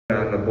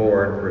on the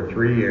board for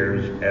 3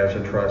 years as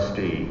a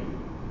trustee.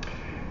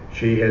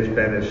 She has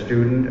been a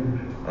student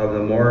of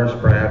the Morris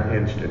Pratt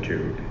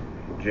Institute.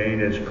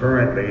 Jane is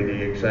currently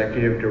the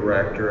executive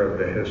director of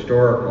the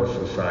Historical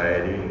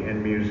Society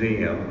and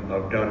Museum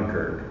of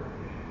Dunkirk.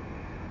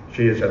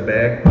 She is a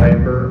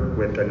bagpiper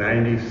with the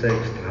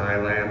 96th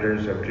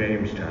Highlanders of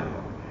Jamestown.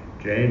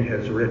 Jane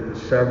has written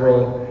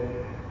several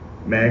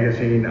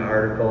magazine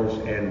articles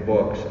and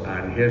books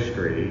on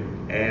history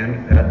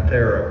and pet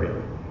therapy.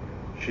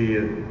 She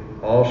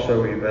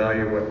also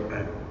evaluates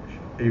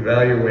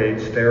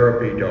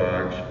therapy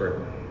dogs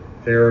for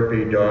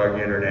Therapy Dog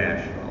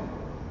International.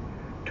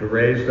 To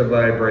raise the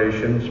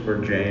vibrations for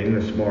Jane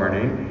this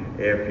morning,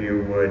 if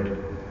you would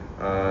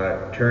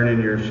turn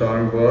in your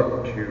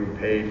songbook to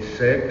page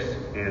 6,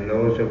 and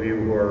those of you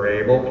who are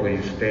able,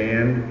 please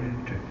stand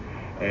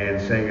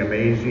and sing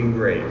Amazing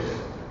Grace.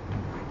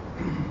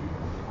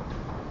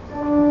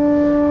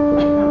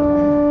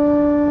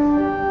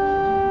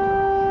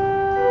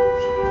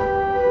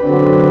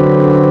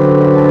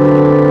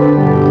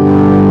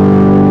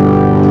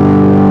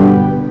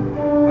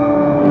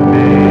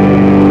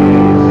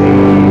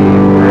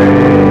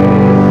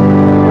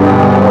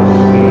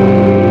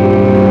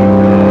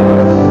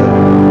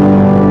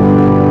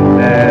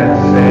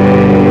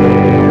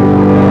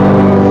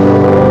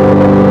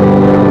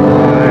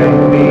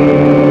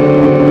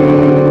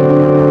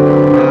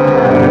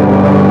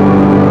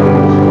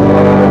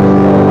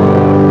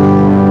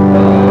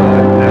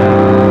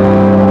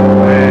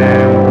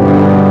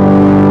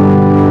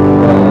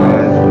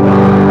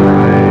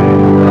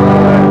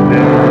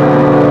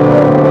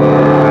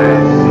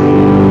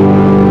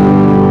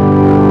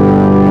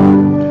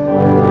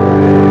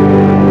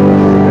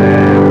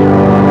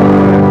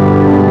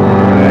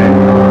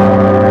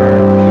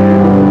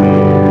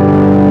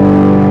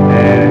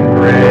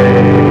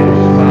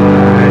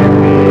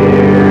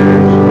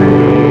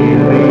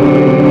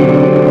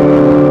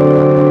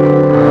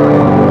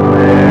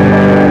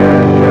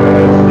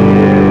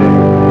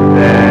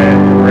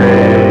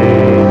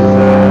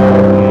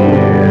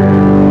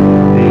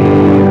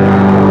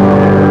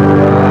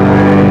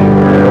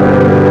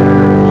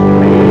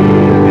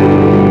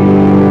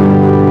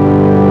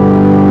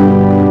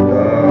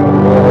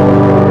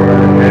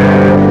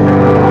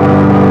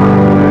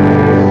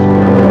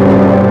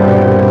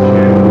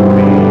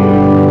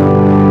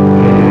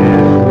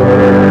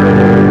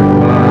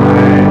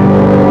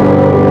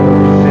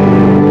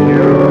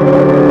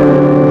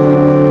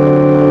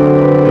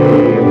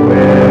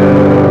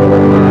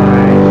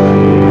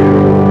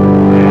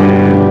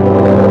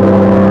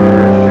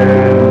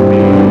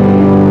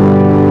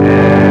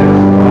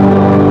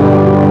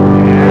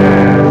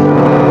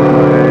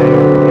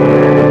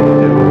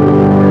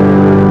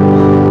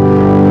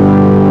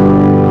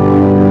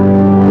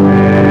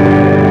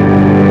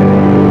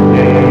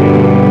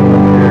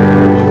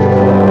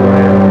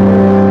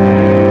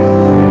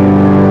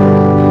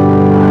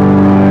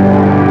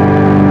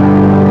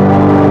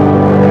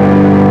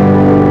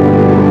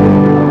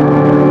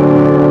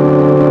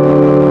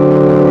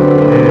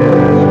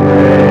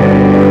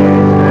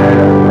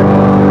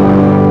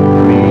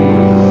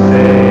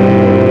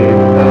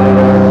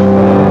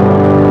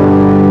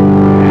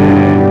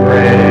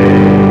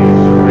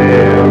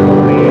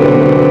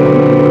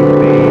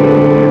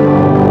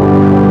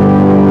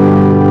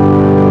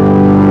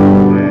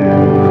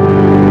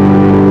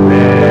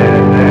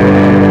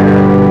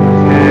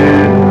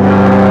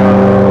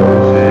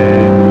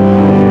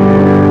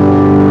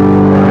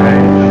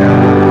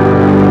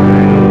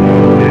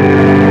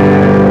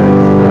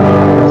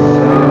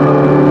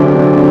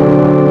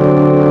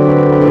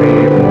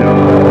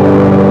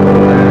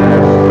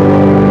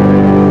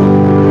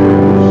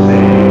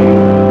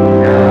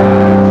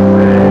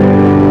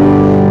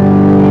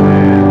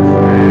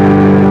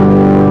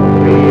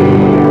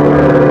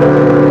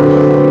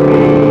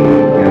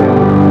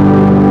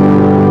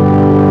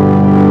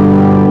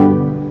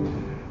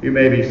 You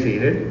may be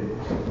seated.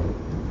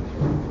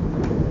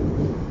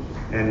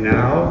 And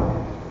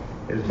now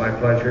it is my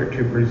pleasure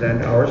to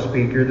present our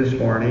speaker this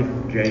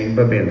morning, Jane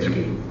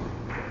Babinsky.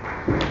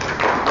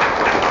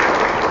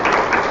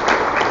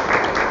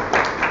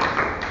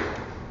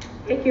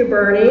 Thank you,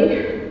 Bernie.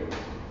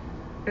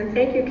 And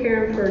thank you,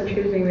 Karen, for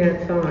choosing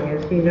that song.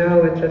 As you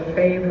know, it's a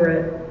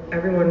favorite.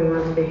 Everyone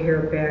wants to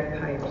hear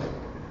bagpipes.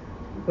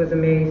 It was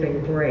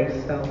Amazing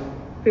Grace, so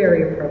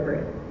very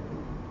appropriate.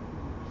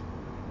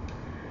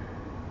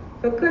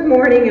 So good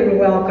morning and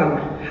welcome.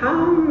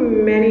 How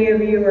many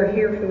of you are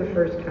here for the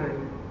first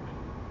time?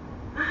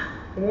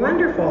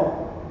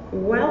 Wonderful.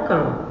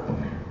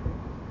 Welcome.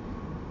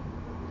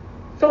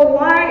 So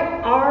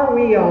why are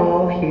we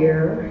all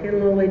here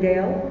in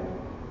Lilydale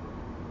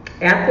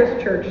at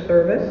this church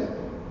service?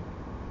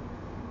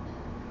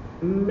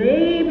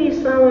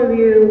 Maybe some of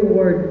you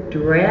were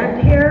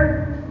dragged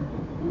here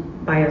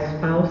by a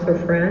spouse or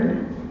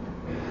friend.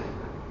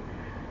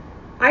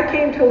 I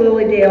came to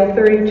Lilydale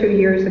 32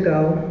 years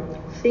ago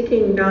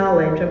seeking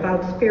knowledge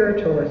about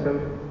spiritualism.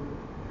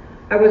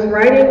 I was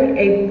writing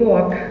a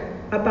book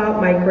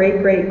about my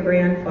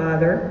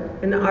great-great-grandfather,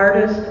 an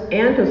artist,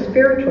 and a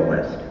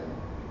spiritualist.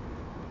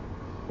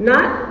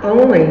 Not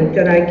only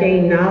did I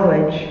gain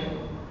knowledge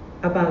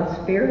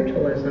about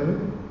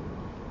spiritualism,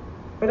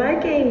 but I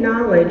gained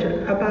knowledge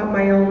about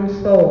my own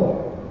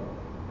soul.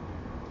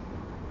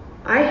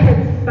 I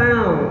had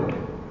found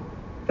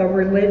the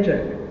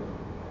religion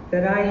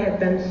that I had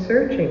been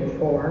searching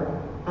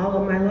for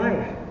all of my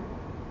life,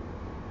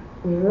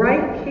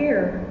 right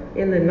here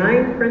in the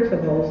 9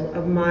 principles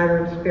of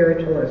modern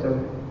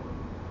spiritualism.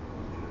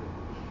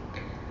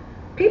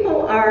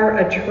 People are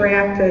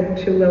attracted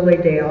to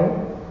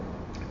Lilydale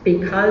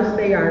because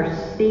they are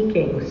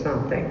seeking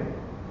something.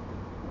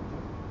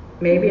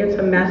 Maybe it's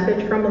a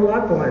message from a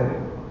loved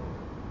one,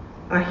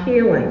 a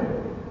healing,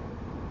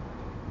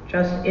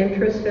 just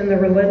interest in the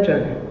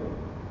religion,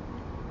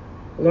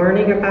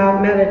 learning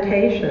about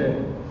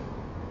meditation,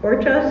 or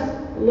just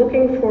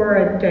looking for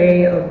a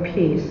day of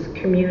peace,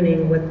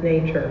 communing with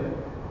nature.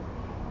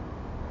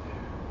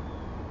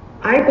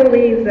 I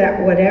believe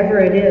that whatever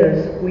it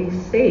is we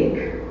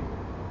seek,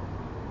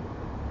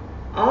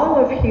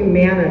 all of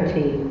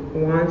humanity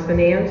wants an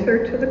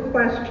answer to the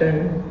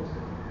question,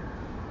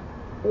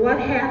 what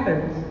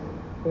happens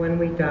when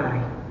we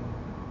die?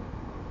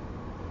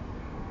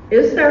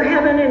 Is there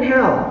heaven and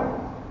hell?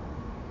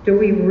 Do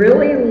we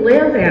really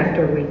live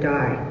after we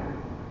die?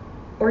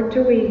 Or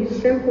do we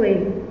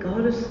simply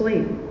go to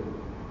sleep,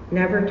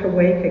 never to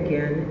wake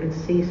again and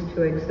cease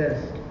to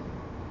exist?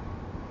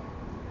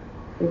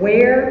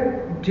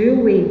 Where do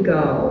we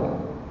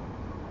go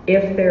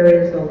if there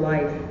is a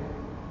life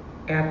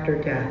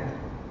after death?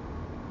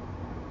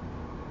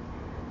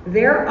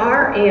 There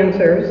are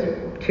answers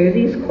to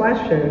these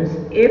questions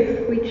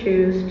if we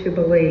choose to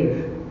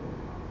believe.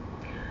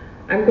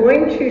 I'm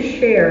going to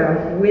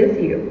share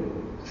with you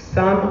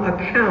some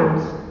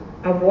accounts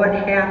of what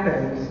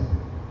happens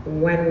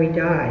when we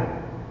die.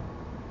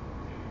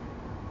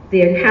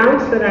 The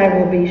accounts that I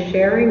will be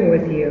sharing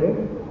with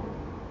you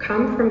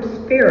come from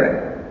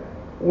spirit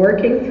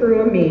working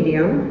through a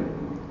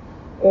medium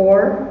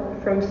or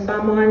from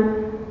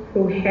someone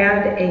who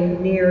had a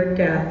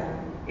near-death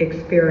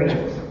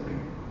experience.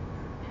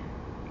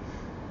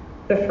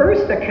 The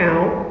first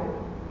account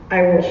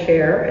I will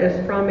share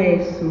is from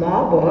a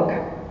small book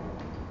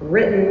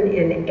written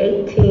in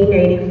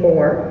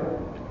 1884,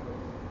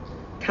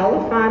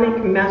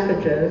 Telephonic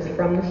Messages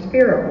from the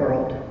Spirit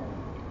World,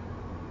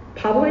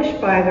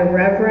 published by the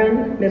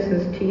Reverend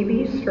Mrs.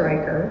 T.B.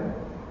 Stryker,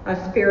 a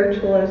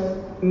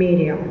spiritualist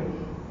medium.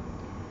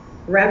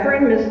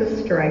 Reverend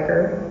Mrs.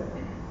 Stryker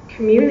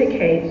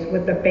communicates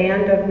with the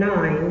Band of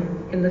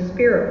 9 in the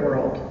spirit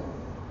world.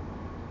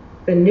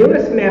 The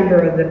newest member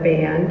of the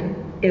band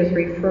is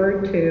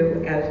referred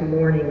to as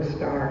Morning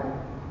Star.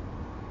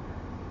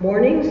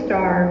 Morning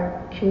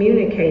Star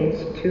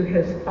communicates to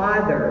his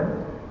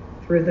father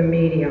through the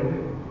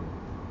medium.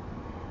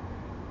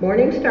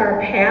 Morning Star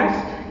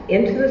passed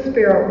into the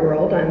spirit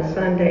world on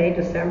Sunday,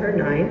 December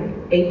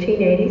 9th,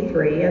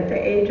 1883, at the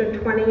age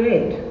of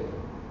 28.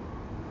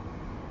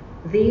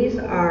 These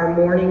are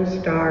Morning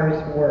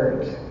Star's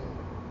words.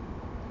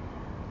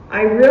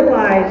 I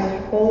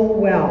realized full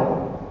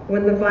well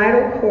when the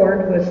vital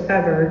cord was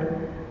severed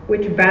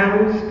which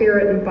bound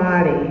spirit and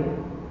body.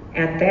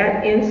 At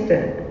that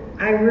instant,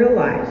 I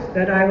realized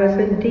that I was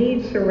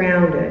indeed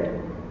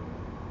surrounded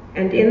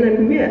and in the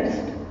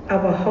midst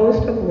of a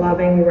host of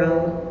loving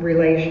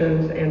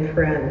relations and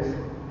friends.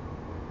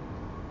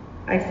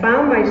 I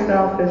found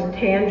myself as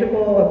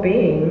tangible a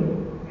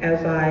being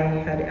as I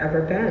had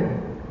ever been.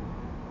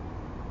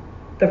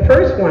 The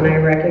first one I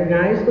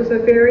recognized was a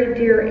very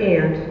dear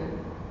aunt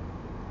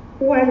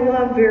who I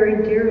love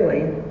very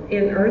dearly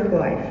in earth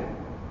life.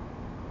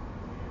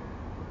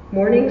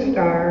 Morning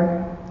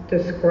Star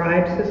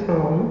describes his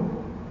home,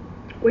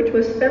 which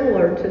was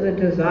similar to the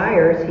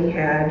desires he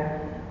had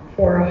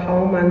for a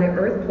home on the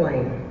earth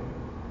plane.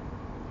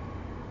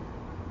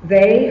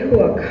 They who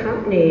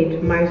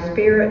accompanied my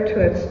spirit to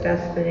its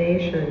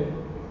destination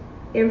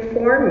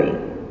informed me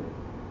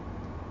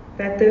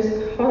that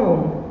this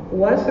home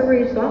was a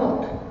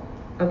result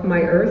of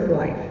my earth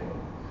life.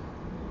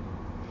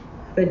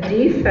 The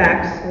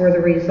defects were the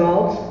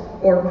results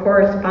or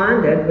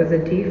corresponded with the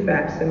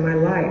defects in my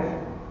life.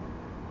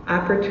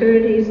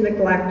 Opportunities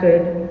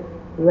neglected,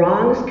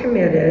 wrongs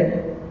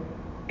committed,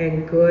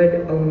 and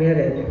good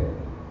omitted.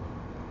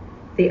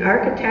 The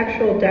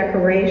architectural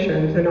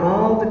decorations and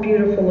all the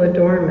beautiful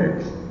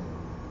adornments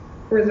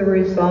were the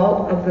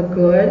result of the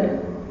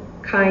good,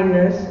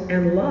 kindness,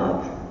 and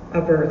love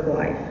of earth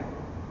life.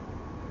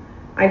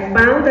 I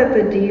found that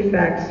the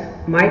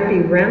defects might be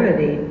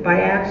remedied by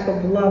acts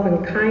of love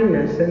and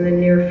kindness in the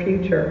near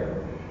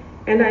future,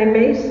 and I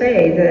may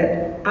say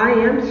that I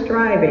am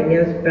striving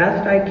as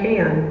best I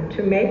can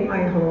to make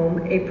my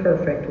home a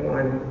perfect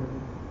one.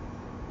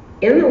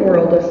 In the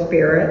world of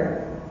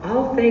spirit,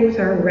 all things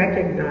are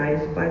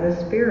recognized by the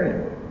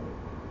Spirit.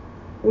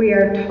 We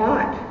are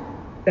taught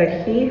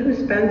that he who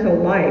spends a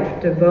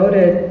life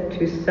devoted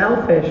to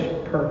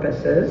selfish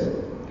purposes,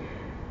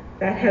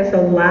 that has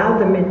allowed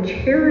the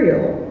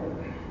material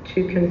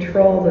to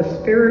control the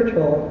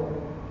spiritual,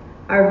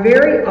 are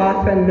very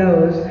often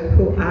those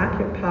who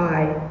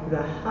occupy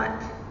the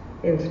hut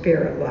in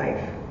spirit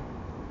life.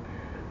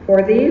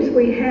 For these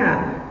we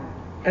have,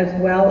 as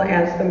well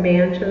as the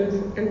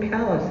mansions and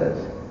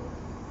palaces.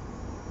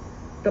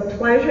 The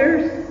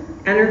pleasures,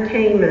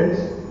 entertainments,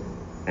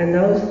 and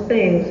those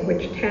things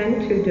which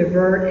tend to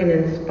divert and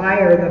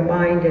inspire the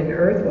mind in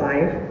earth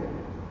life,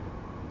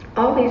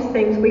 all these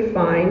things we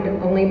find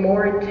only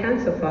more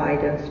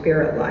intensified in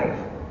spirit life.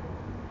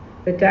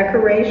 The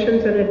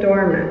decorations and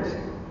adornments,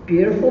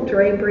 beautiful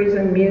draperies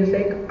and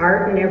music,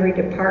 art in every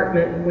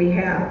department we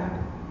have,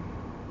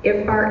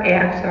 if our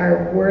acts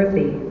are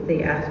worthy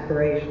the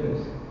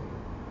aspirations.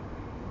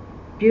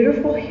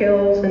 Beautiful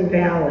hills and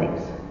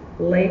valleys,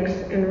 lakes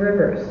and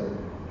rivers,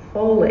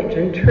 foliage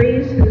and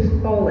trees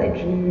whose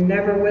foliage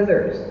never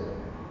withers.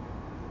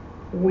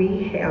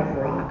 We have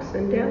rocks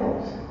and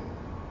dells.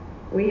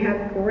 We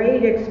have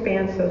great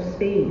expansive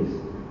seas,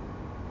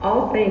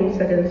 all things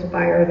that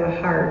inspire the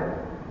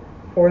heart,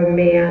 for the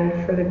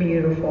man, for the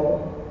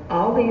beautiful.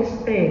 All these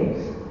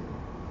things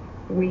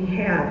we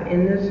have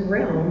in this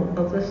realm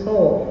of the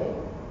soul.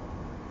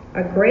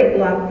 A great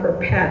love for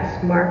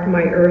pets marked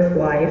my earth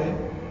life,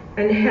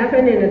 and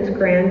heaven in its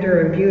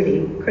grandeur and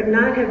beauty could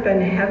not have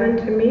been heaven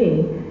to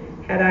me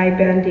had I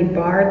been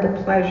debarred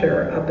the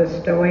pleasure of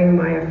bestowing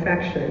my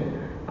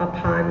affection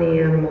upon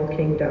the animal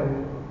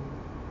kingdom.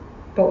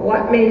 But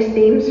what may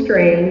seem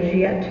strange,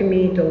 yet to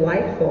me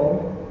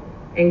delightful,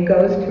 and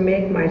goes to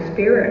make my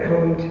spirit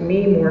home to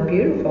me more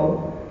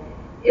beautiful,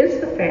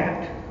 is the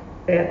fact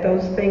that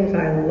those things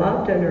I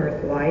loved in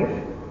earth life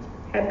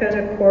have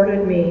been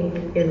accorded me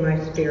in my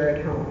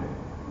spirit home.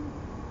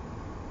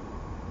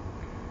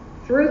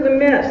 Through the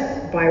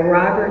Mists by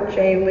Robert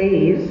J.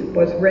 Lees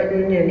was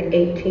written in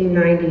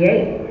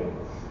 1898.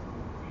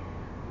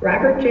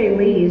 Robert J.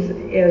 Lees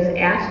is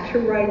asked to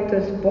write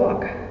this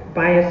book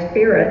by a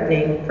spirit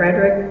named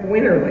Frederick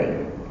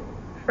Winterly.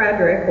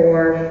 Frederick,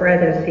 or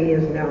Fred as he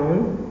is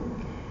known,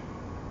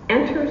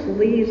 enters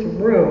Lee's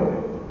room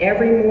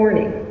every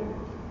morning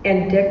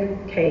and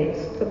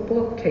dictates the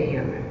book to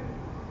him.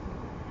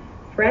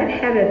 Fred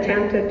had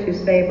attempted to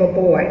save a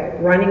boy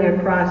running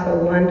across a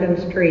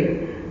London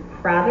street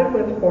crowded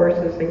with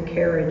horses and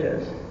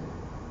carriages.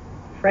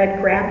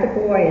 Fred grabbed the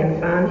boy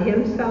and found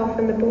himself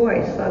and the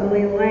boy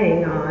suddenly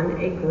laying on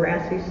a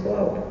grassy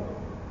slope.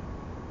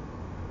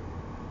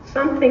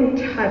 Something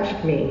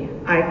touched me.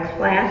 I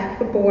clasped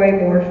the boy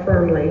more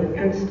firmly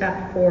and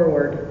stepped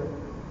forward.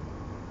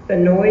 The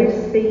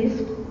noise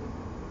ceased.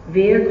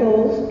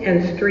 Vehicles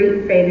and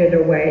street faded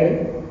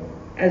away,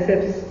 as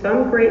if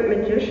some great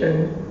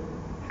magician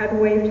had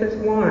waved his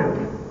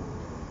wand.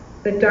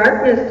 The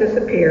darkness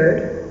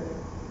disappeared,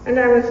 and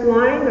I was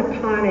lying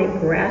upon a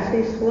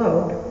grassy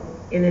slope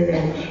in an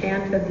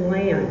enchanted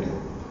land.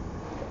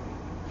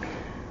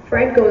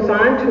 Fred goes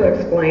on to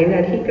explain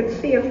that he could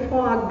see a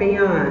fog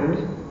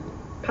beyond,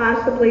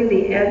 possibly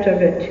the edge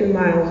of it 2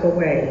 miles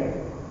away.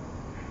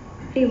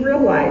 He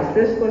realized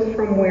this was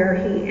from where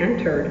he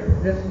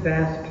entered this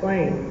vast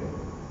plain.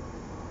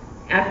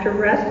 After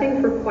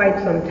resting for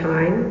quite some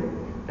time,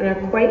 an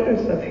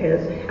acquaintance of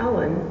his,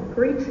 Helen,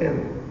 greets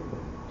him.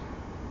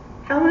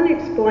 Helen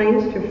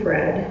explains to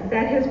Fred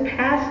that his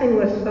passing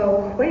was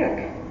so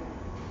quick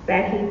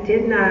that he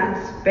did not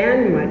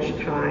spend much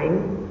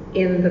time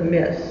in the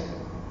mist.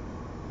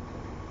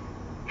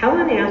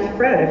 Helen asked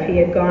Fred if he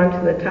had gone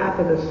to the top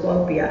of the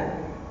slope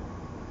yet.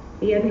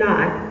 He had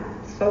not,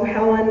 so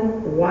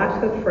Helen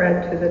walked with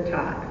Fred to the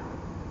top.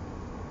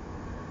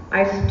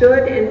 I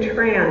stood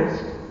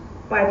entranced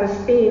by the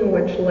scene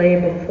which lay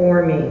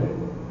before me.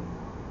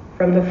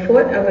 From the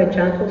foot of a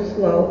gentle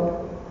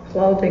slope,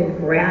 clothed in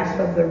grass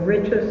of the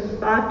richest,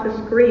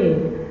 softest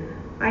green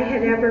I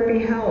had ever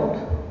beheld,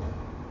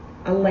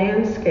 a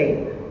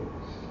landscape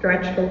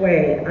stretched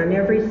away on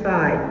every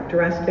side,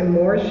 dressed in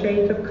more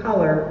shades of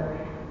color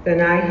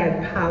than I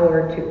had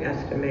power to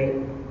estimate.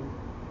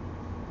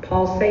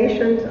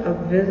 Pulsations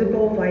of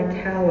visible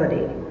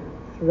vitality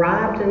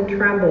throbbed and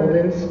trembled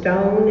in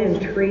stone and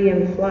tree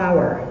and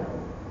flower,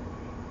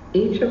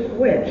 each of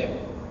which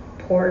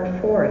poured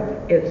forth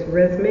its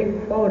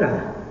rhythmic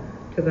quota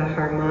to the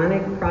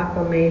harmonic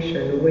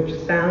proclamation which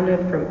sounded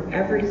from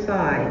every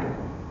side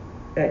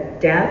that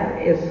death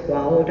is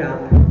swallowed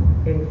up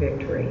in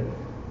victory.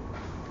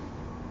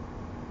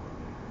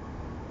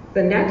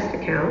 The next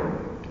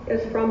account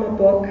is from a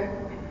book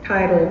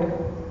titled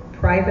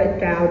Private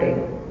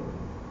Doubting,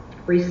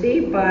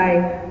 received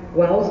by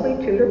Wellesley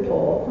Tudor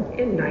Pole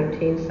in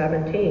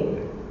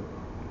 1917.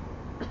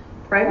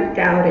 Private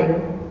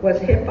Doubting was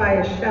hit by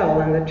a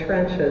shell in the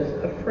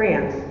trenches of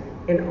France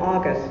in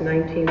August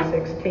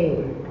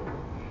 1916.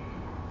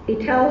 He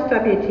tells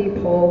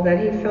W.T. Pole that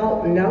he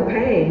felt no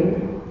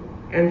pain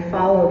and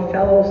followed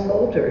fellow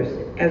soldiers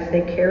as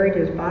they carried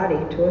his body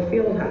to a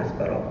field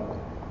hospital.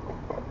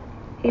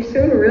 He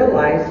soon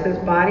realized his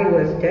body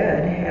was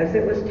dead as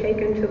it was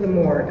taken to the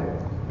morgue.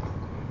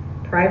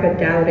 Private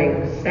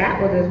Doubting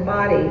sat with his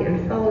body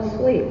and fell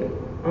asleep,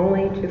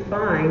 only to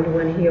find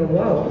when he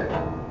awoke,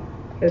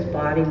 his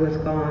body was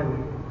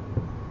gone.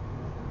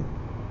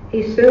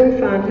 He soon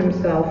found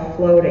himself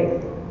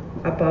floating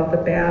above the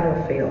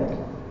battlefield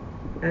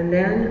and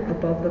then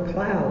above the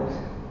clouds.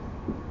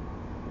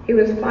 He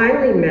was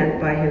finally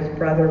met by his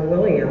brother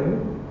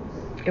William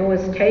and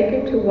was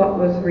taken to what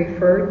was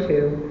referred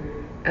to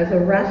as a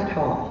rest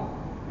hall,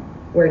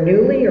 where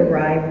newly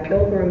arrived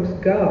pilgrims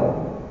go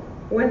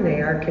when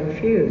they are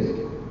confused.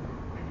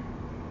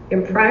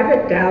 In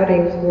Private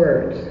Doubting's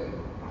words,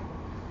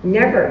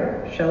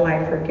 "Never shall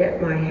I forget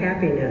my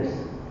happiness.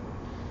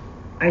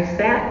 I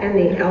sat in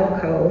the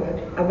alcove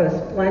of a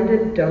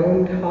splendid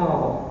domed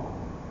hall.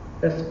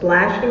 The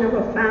splashing of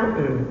a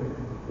fountain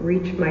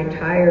reached my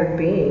tired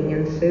being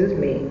and soothed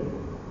me.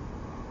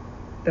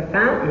 The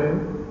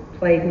fountain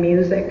played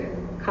music,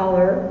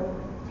 color,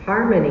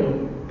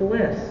 harmony,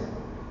 bliss.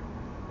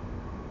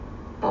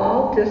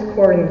 All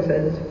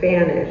discordances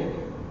vanished,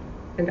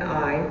 and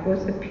I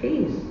was at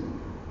peace."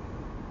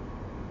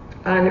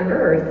 On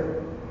Earth,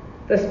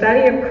 the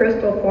study of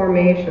crystal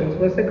formations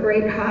was a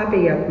great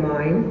hobby of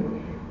mine.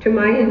 To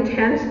my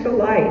intense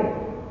delight,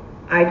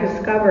 I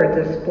discovered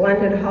the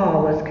splendid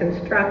hall was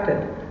constructed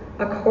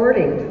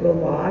according to the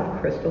law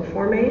of crystal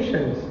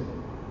formations.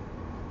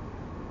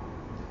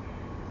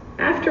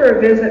 After a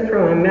visit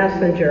from a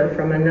messenger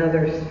from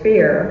another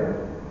sphere,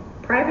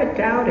 Private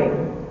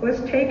Doubting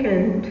was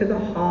taken to the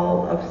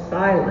Hall of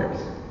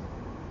Silence.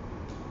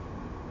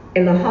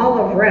 In the Hall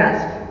of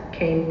Rest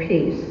came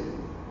peace.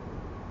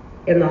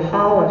 In the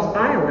Hall of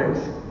Silence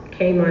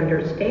came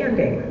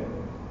understanding.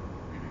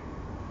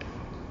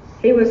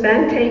 He was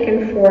then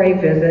taken for a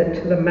visit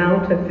to the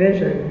Mount of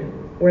Vision,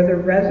 where the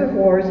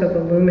reservoirs of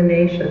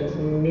illuminations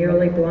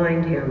nearly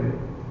blind him.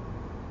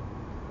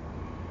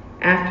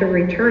 After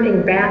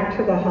returning back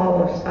to the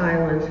Hall of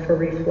Silence for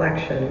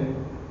reflection,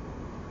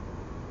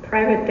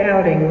 Private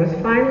Doubting was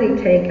finally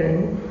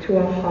taken to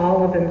a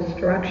hall of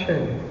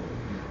instruction.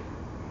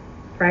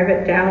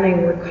 Private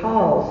Doubting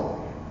recalls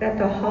that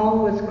the hall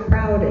was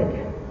crowded.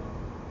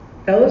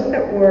 Those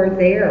that were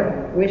there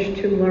wished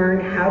to learn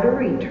how to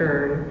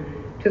return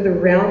to the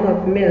realm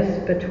of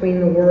mist between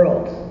the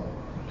worlds,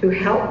 to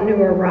help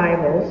new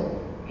arrivals,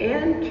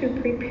 and to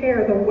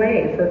prepare the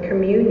way for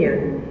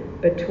communion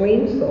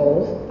between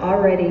souls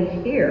already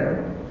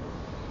here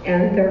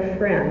and their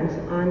friends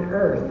on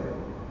earth.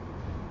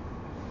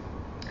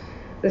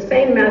 The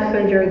same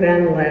messenger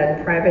then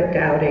led Private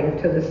Doubting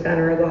to the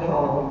center of the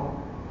hall.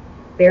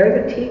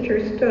 There the teacher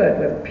stood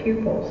with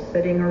pupils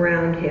sitting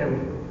around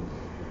him.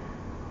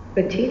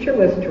 The teacher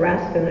was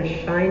dressed in a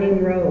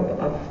shining robe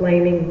of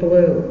flaming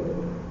blue.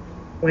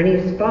 When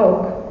he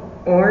spoke,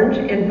 orange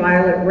and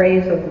violet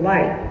rays of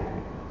light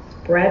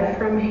spread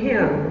from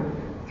him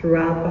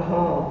throughout the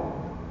hall.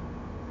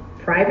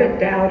 Private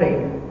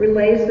Doubting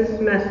relays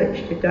this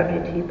message to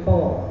W.T.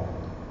 Pole.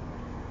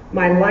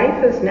 "My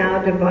life is now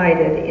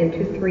divided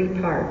into 3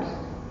 parts.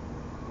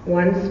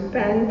 One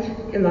spent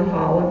in the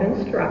Hall of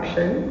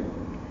Instruction,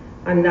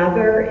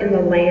 another in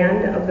the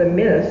land of the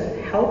mist,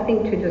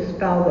 helping to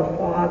dispel the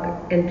fog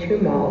and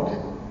tumult,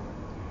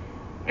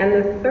 and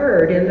the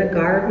third in the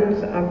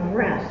gardens of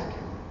rest,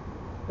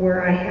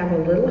 where I have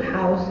a little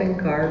house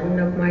and garden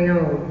of my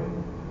own.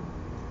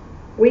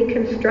 We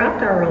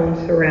construct our own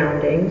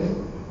surroundings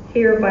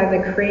here by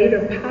the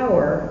creative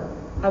power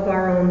of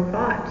our own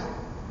thoughts."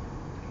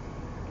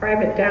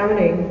 Private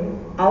Doubting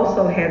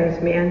also had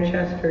his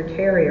Manchester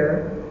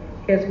Terrier,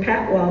 his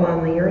pet while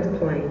on the earth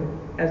plane,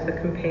 as a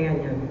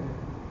companion.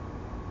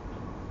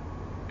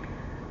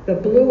 The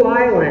Blue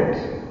Island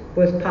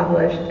was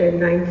published in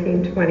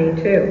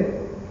 1922,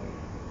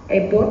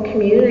 a book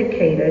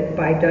communicated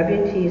by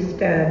W.T.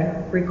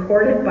 Stead,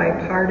 recorded by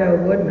Pardo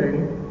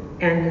Woodman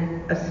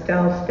and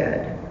Estelle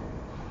Stead.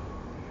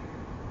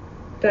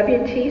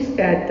 W.T.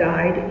 Stead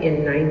died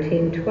in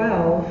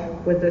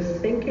 1912 with the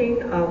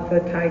sinking of the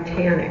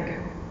Titanic.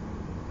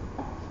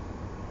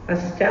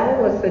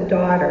 Estelle was the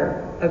daughter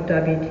of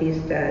W.T.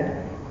 Stead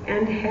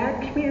and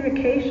had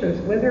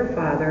communications with her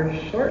father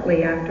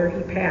shortly after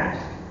he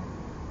passed.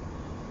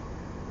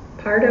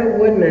 Pardo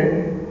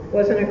Woodman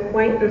was an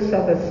acquaintance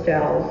of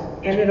Estelle's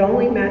and had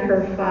only met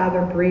her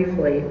father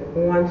briefly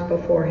once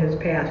before his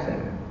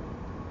passing.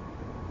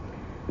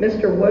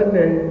 Mr.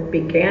 Woodman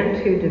began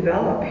to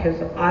develop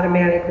his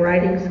automatic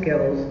writing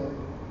skills,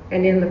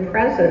 and in the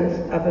presence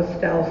of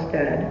Estelle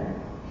Stead,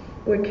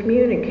 would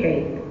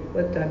communicate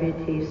with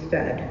W.T.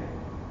 Stead.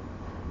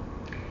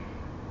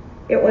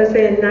 It was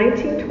in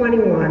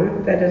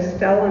 1921 that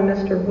Estelle and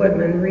Mr.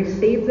 Woodman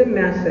received the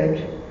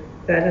message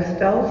that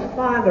Estelle's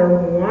father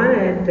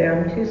wanted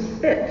them to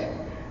sit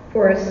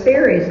for a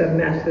series of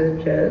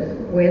messages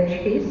which,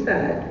 he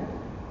said,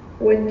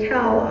 would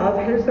tell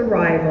of his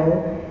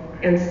arrival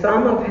and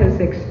some of his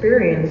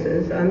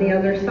experiences on the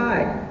other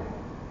side.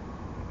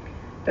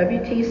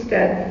 W.T.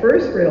 Stead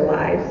first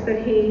realized that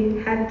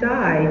he had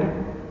died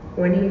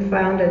when he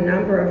found a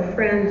number of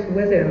friends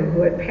with him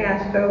who had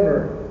passed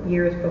over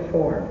years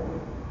before.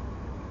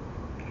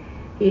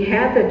 He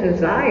had the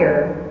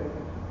desire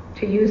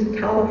to use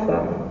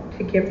telephone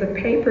to give the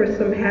paper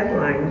some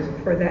headlines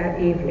for that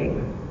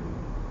evening.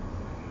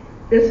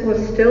 This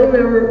was still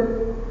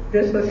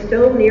This was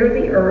still near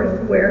the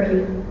earth where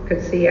he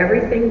could see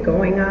everything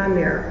going on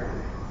there.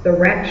 The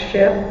wrecked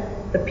ship,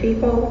 the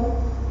people,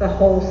 the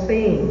whole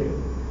scene.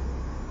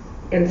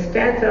 In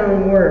Stead's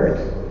own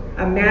words,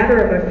 a matter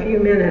of a few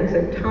minutes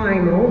in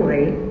time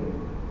only,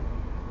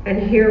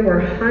 and here were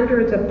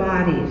hundreds of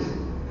bodies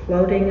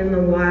floating in the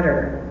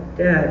water,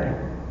 dead.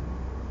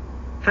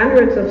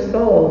 Hundreds of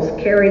souls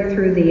carried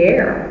through the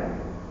air,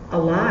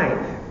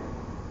 alive,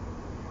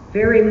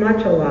 very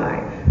much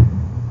alive.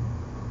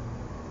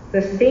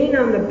 The scene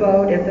on the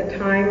boat at the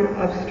time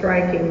of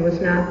striking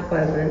was not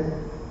pleasant,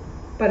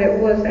 but it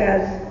was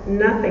as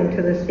nothing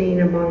to the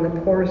scene among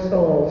the poor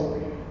souls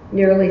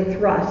nearly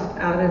thrust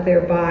out of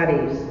their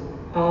bodies,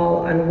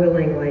 all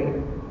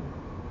unwillingly.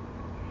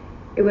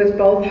 It was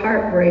both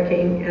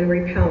heartbreaking and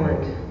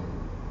repellent,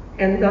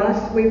 and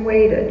thus we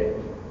waited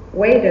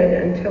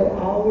until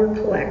all were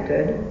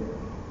collected,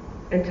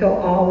 until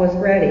all was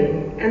ready,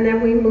 and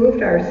then we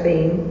moved our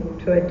scene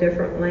to a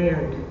different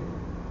land.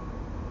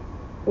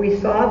 We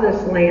saw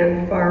this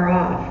land far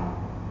off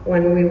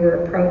when we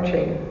were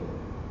approaching,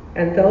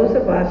 and those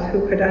of us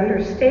who could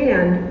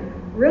understand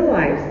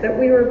realized that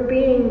we were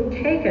being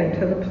taken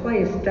to the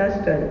place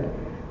destined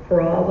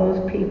for all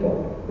those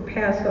people who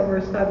pass over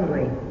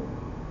suddenly.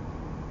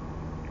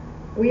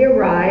 We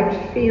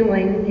arrived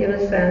feeling, in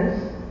a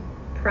sense,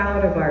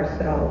 proud of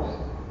ourselves.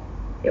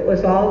 It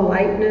was all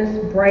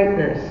lightness,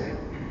 brightness,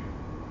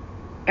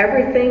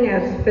 everything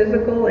as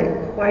physical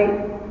and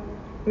quite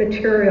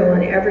material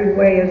in every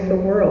way as the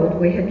world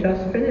we had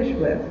just finished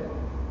with.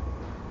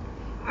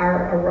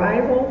 Our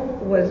arrival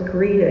was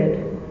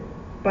greeted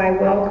by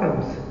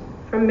welcomes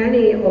from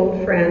many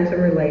old friends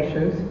and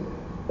relations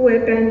who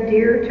had been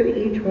dear to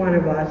each one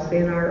of us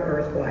in our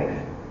earth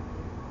life.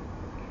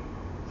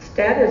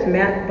 Stead is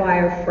met by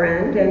a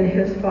friend and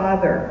his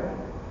father.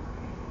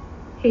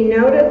 He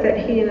noted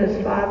that he and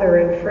his father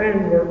and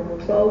friend were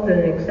clothed in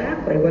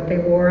exactly what they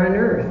wore on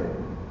earth.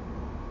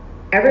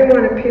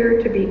 Everyone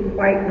appeared to be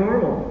quite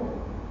normal,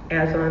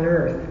 as on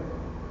earth.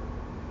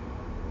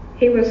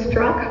 He was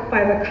struck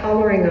by the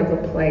coloring of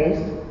the place,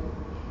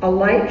 a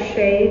light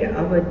shade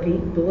of a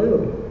deep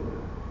blue.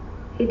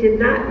 He did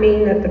not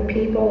mean that the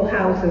people,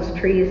 houses,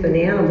 trees, and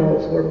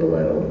animals were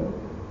blue,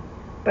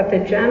 but the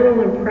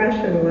general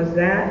impression was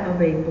that of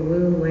a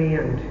blue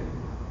land.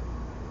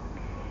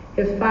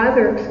 His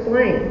father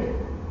explained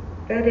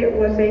that it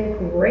was a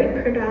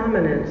great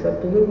predominance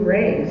of blue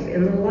rays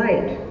in the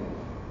light,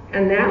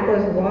 and that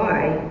was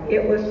why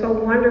it was so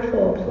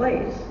wonderful a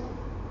place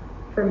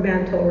for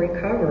mental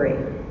recovery.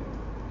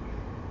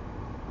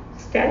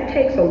 Stead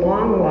takes a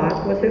long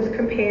walk with his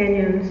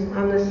companions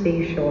on the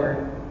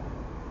seashore.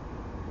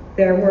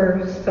 There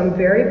were some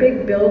very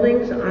big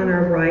buildings on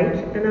our right,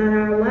 and on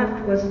our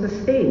left was the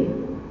sea.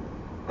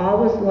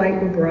 All was light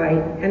and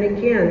bright, and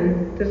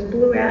again, this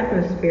blue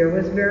atmosphere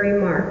was very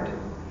marked.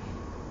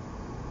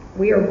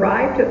 We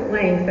arrived at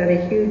length at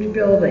a huge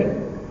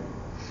building,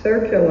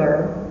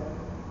 circular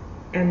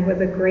and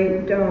with a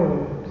great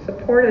dome,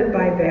 supported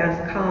by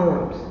vast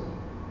columns.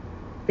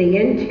 The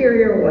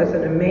interior was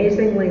an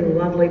amazingly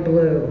lovely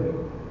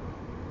blue.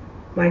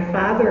 My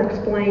father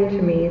explained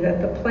to me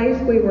that the place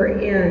we were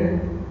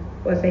in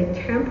was a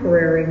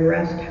temporary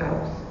rest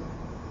house,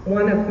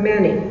 one of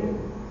many,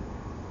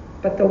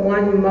 but the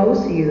one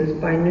most used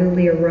by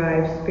newly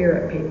arrived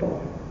spirit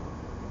people.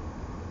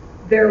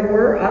 There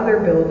were other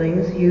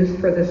buildings used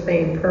for the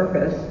same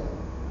purpose,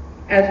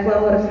 as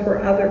well as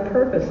for other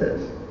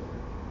purposes.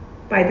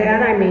 By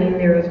that I mean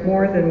there is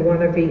more than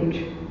one of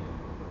each.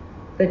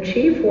 The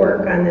chief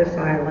work on this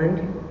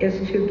island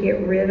is to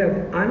get rid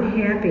of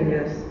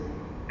unhappiness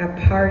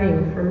at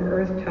parting from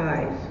earth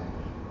ties,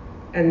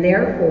 and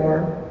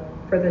therefore,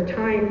 for the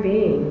time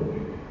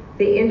being,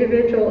 the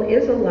individual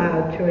is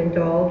allowed to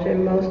indulge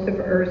in most of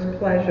earth's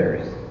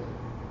pleasures.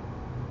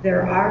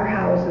 There are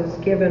houses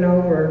given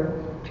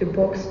over to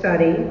book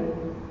study,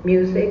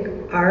 music,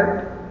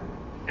 art,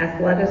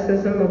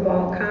 athleticism of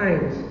all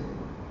kinds.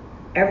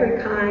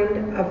 Every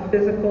kind of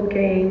physical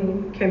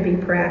game can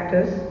be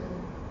practiced.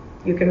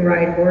 You can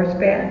ride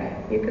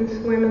horseback, you can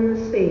swim in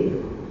the sea.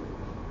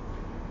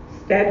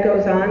 Stead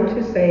goes on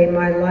to say,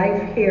 my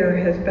life here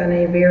has been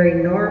a very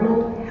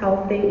normal,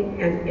 healthy,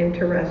 and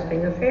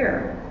interesting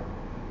affair,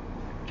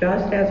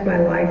 just as my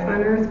life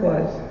on earth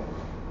was.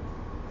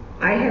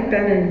 I have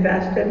been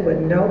invested with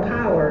no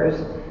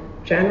powers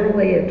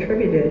generally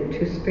attributed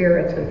to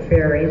spirits and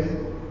fairies.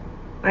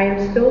 I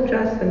am still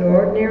just an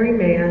ordinary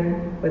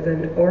man with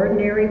an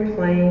ordinary,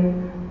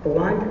 plain,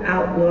 blunt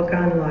outlook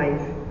on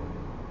life.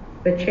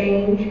 The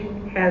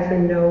change has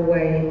in no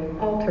way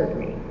altered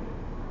me.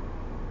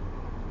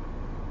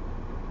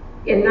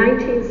 In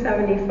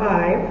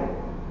 1975,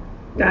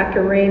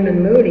 Dr.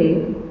 Raymond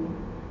Moody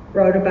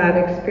wrote about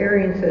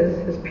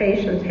experiences his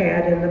patients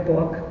had in the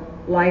book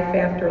Life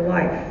After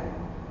Life.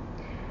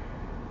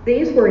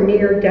 These were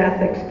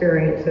near-death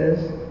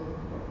experiences,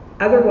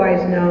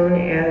 otherwise known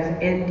as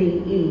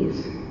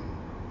NDEs.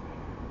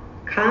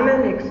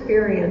 Common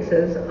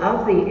experiences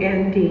of the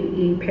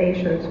NDE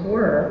patients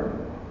were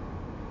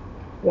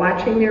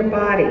watching their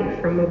body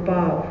from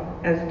above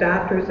as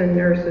doctors and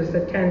nurses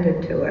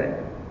attended to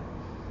it.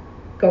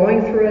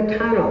 Going through a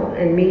tunnel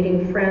and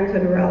meeting friends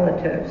and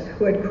relatives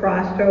who had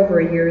crossed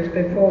over years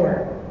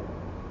before,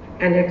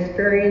 and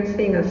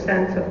experiencing a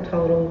sense of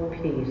total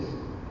peace.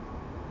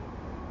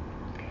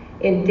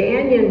 In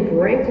Daniel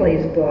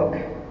Brinkley's book,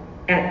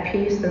 At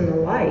Peace in the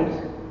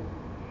Light,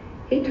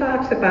 he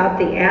talks about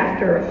the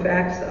after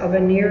effects of a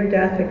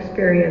near-death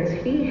experience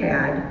he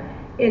had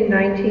in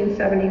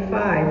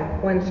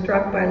 1975 when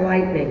struck by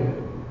lightning.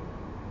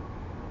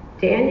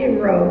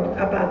 Daniel wrote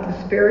about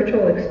the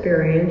spiritual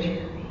experience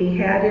he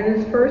had in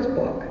his first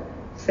book,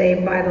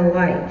 Saved by the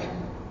Light.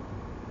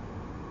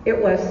 It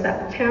was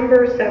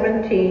September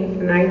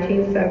 17,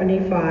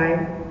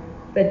 1975,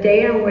 the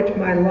day on which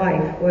my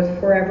life was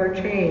forever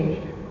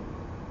changed.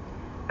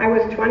 I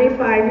was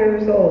 25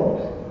 years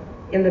old,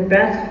 in the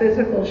best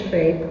physical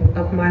shape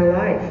of my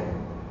life.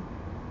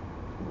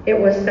 It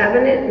was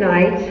 7 at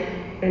night,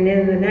 and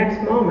in the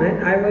next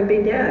moment I would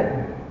be dead.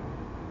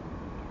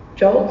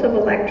 Jolts of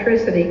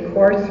electricity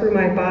coursed through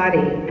my body,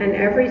 and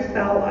every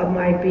cell of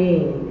my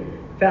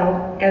being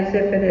felt as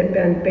if it had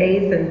been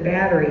bathed in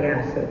battery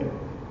acid.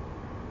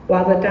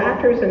 While the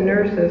doctors and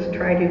nurses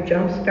tried to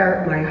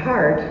jumpstart my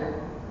heart,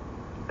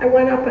 I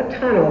went up a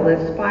tunnel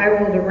that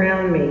spiraled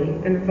around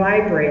me and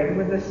vibrated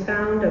with the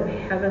sound of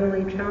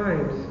heavenly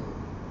chimes.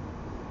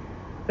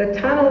 The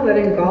tunnel that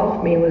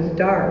engulfed me was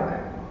dark,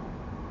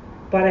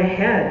 but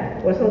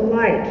ahead was a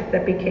light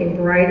that became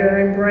brighter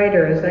and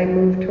brighter as I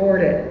moved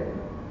toward it.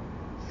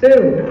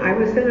 Soon, I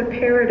was in a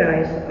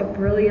paradise of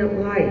brilliant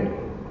light,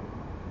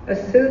 a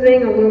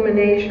soothing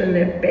illumination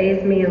that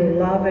bathed me in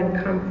love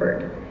and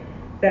comfort,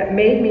 that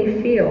made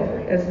me feel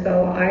as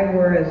though I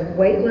were as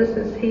weightless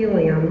as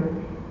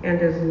helium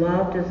and as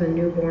loved as a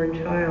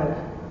newborn child.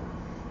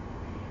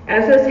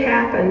 As this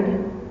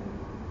happened,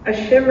 a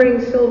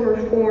shimmering silver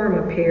form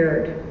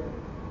appeared.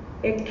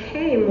 It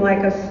came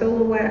like a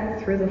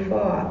silhouette through the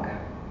fog.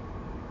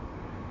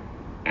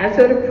 As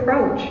it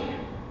approached,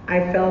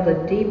 I felt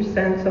a deep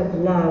sense of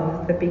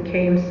love that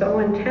became so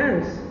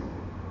intense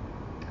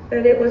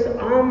that it was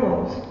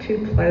almost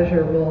too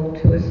pleasurable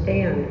to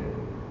withstand.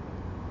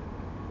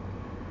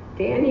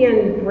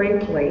 Daniel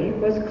Brinkley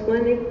was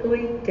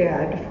clinically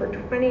dead for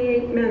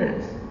 28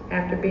 minutes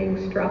after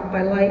being struck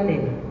by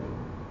lightning.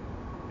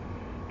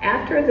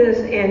 After this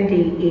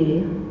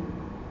NDE,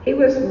 he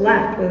was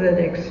left with an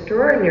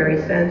extraordinary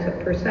sense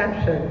of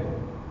perception.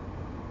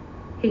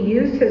 He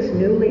used his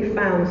newly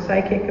found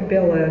psychic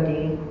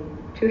ability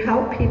to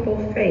help people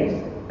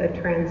face the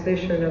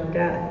transition of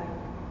death.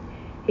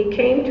 He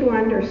came to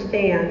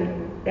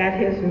understand that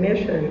his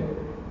mission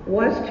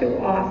was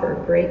to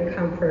offer great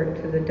comfort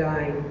to the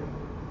dying.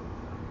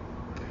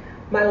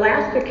 My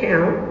last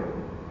account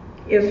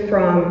is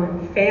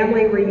from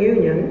Family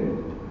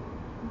Reunion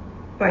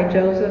by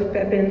Joseph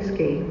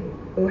Babinsky,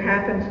 who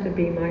happens to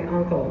be my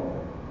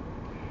uncle.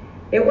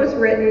 It was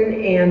written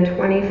in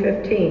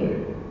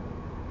 2015.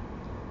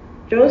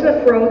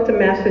 Joseph wrote the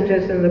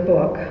messages in the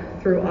book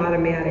through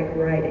automatic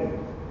writing.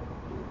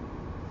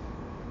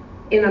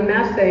 In a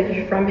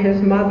message from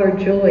his mother,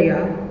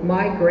 Julia,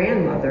 my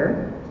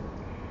grandmother,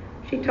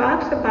 she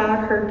talks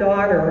about her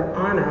daughter,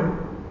 Anna,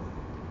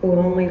 who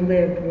only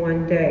lived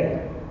one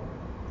day.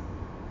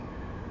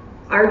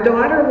 Our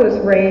daughter was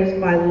raised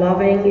by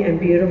loving and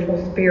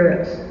beautiful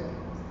spirits.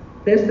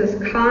 This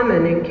is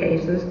common in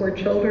cases where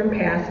children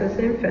pass as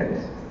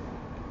infants.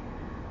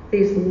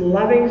 These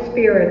loving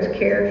spirits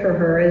cared for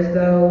her as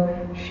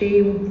though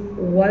she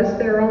was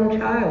their own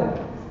child.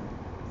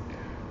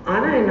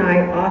 Anna and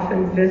I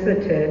often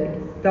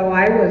visited, though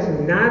I was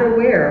not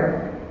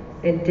aware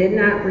and did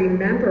not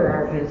remember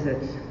our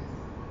visits.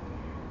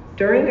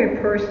 During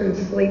a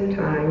person's sleep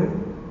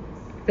time,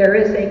 there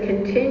is a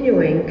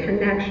continuing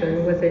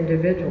connection with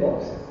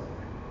individuals,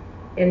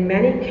 in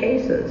many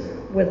cases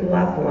with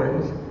loved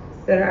ones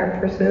that are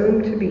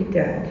presumed to be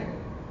dead.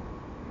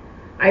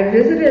 I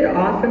visited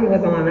often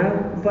with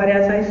Anna, but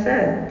as I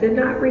said, did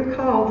not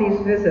recall these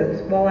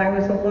visits while I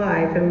was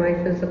alive in my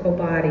physical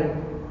body.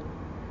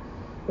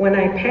 When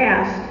I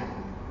passed,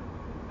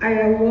 I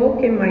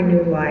awoke in my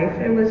new life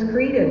and was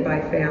greeted by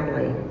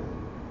family.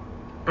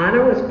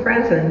 Anna was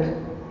present,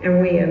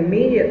 and we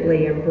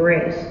immediately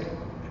embraced,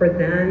 for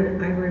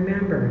then I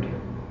remembered.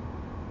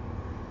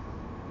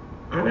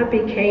 Anna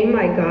became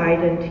my guide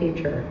and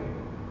teacher.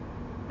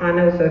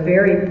 Anna is a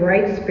very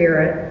bright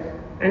spirit,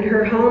 and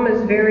her home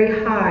is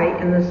very high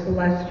in the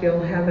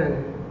celestial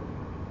heaven.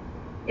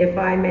 If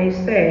I may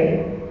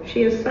say,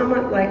 she is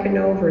somewhat like an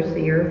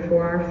overseer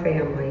for our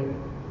family.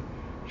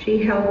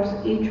 She helps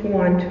each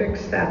one to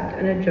accept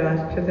and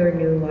adjust to their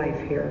new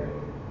life here.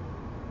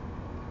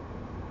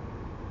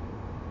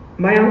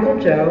 My Uncle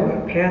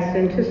Joe passed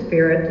into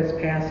spirit this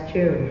past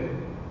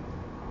June.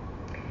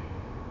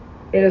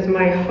 It is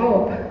my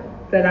hope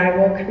that I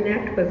will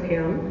connect with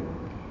him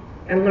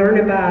and learn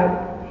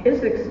about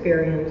his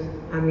experience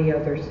on the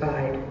other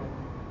side.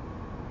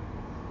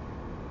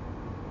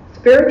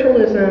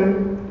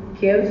 Spiritualism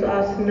gives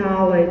us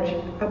knowledge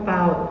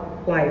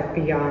about life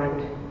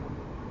beyond,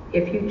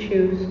 if you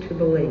choose to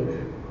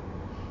believe.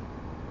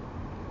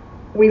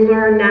 We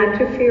learn not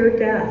to fear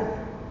death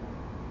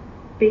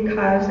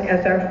because,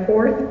 as our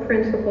fourth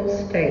principle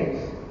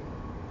states,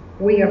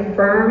 we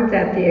affirm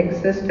that the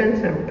existence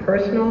and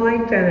personal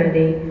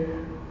identity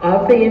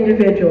of the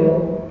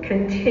individual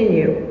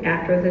continue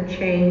after the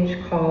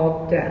change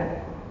called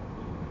death.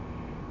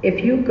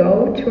 If you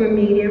go to a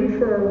medium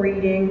for a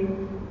reading,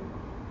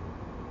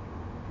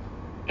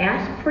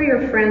 ask for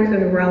your friends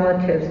and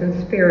relatives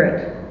in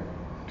spirit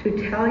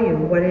to tell you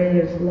what it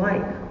is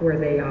like where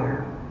they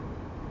are.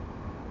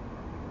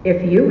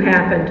 If you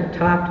happen to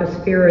talk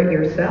to spirit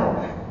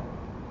yourself,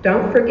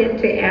 don't forget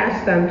to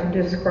ask them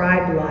to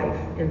describe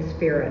life in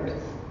spirit.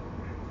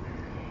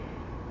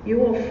 You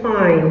will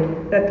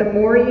find that the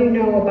more you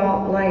know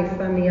about life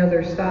on the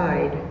other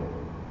side,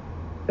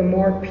 the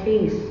more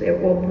peace it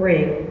will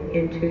bring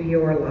into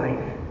your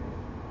life.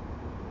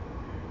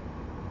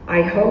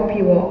 I hope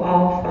you will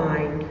all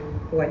find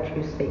what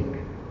you seek.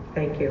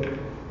 Thank you.